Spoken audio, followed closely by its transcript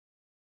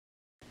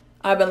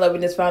I've been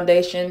loving this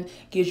foundation.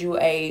 Gives you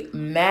a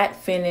matte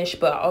finish,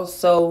 but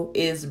also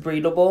is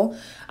breathable.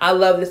 I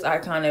love this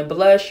iconic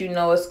blush. You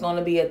know it's going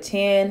to be a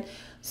 10.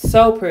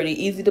 So pretty,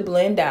 easy to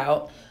blend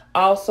out.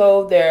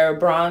 Also, their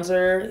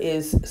bronzer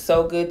is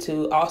so good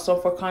too. Also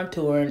for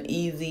contouring,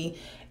 easy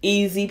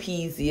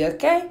peasy,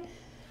 okay?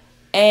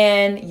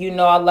 And you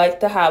know I like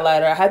the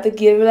highlighter. I had to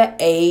give it an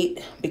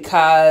 8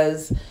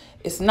 because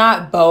it's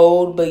not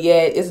bold, but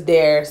yet it's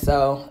there.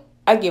 So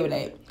I give it an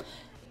 8.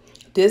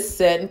 This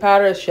setting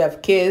powder is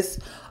Chef Kiss.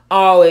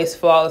 Always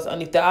flawless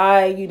underneath the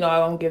eye. You know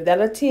I'm going to give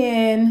that a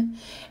 10.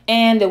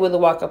 And the Willy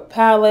Wonka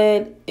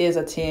palette is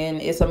a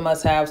 10. It's a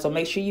must-have, so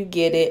make sure you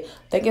get it.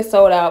 I think it's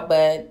sold out,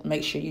 but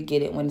make sure you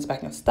get it when it's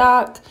back in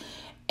stock.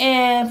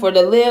 And for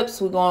the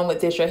lips, we're going with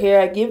this right here.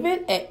 I give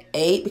it an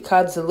 8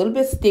 because it's a little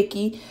bit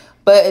sticky,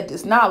 but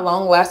it's not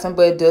long-lasting,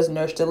 but it does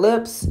nourish the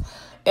lips.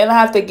 And I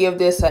have to give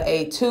this an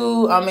 8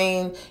 too. I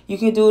mean, you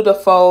can do the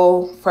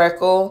faux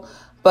freckle,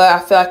 but I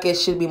feel like it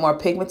should be more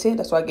pigmented.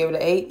 That's why I give it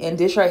an 8. And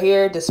this right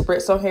here, the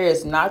spritz on here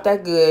is not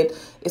that good.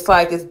 It's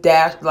like it's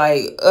dashed,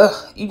 like,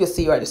 ugh, you can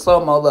see right, the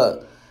slow-mo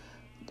look.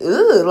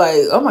 Ugh,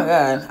 like, oh my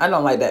God, I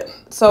don't like that.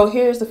 So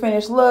here's the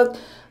finished look.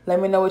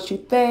 Let me know what you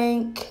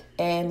think.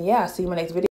 And yeah, see you in my next video.